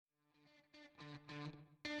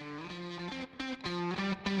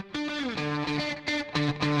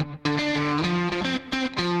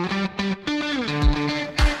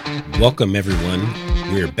Welcome, everyone.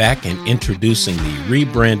 We're back and introducing the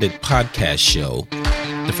rebranded podcast show,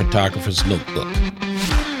 The Photographer's Notebook.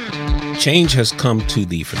 Change has come to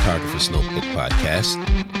the Photographer's Notebook podcast.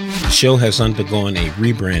 The show has undergone a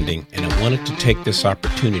rebranding, and I wanted to take this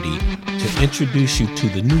opportunity to introduce you to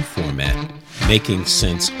the new format, Making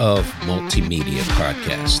Sense of Multimedia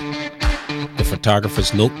podcast. The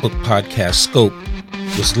Photographer's Notebook podcast scope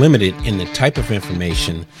was limited in the type of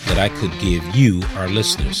information that I could give you, our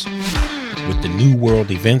listeners. With the new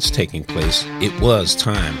world events taking place, it was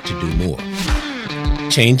time to do more.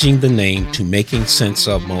 Changing the name to Making Sense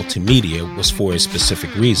of Multimedia was for a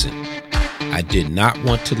specific reason. I did not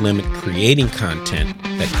want to limit creating content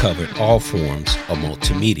that covered all forms of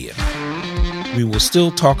multimedia. We will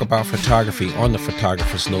still talk about photography on the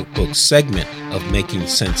Photographer's Notebook segment of Making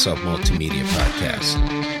Sense of Multimedia podcast.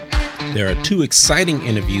 There are 2 exciting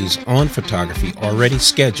interviews on photography already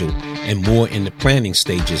scheduled and more in the planning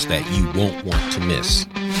stages that you won't want to miss.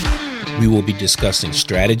 We will be discussing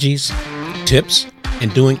strategies, tips,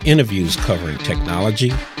 and doing interviews covering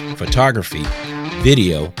technology, photography,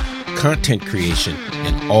 video, content creation,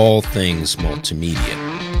 and all things multimedia.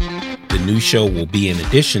 The new show will be in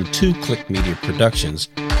addition to Click Media Productions,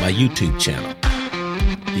 my YouTube channel.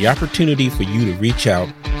 The opportunity for you to reach out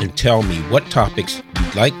and tell me what topics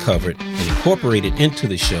you'd like covered and incorporated into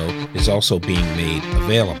the show is also being made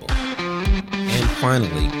available. And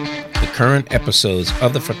finally, the current episodes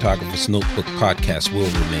of the Photographer's Notebook podcast will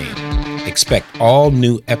remain. Expect all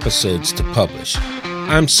new episodes to publish.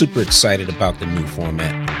 I'm super excited about the new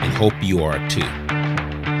format and hope you are too.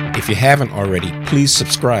 If you haven't already, please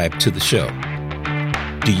subscribe to the show.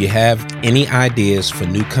 Do you have any ideas for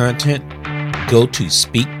new content? Go to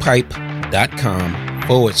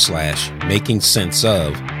speakpipe.com/making sense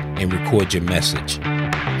of and record your message.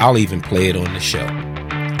 I'll even play it on the show.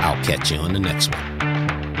 I'll catch you on the next one.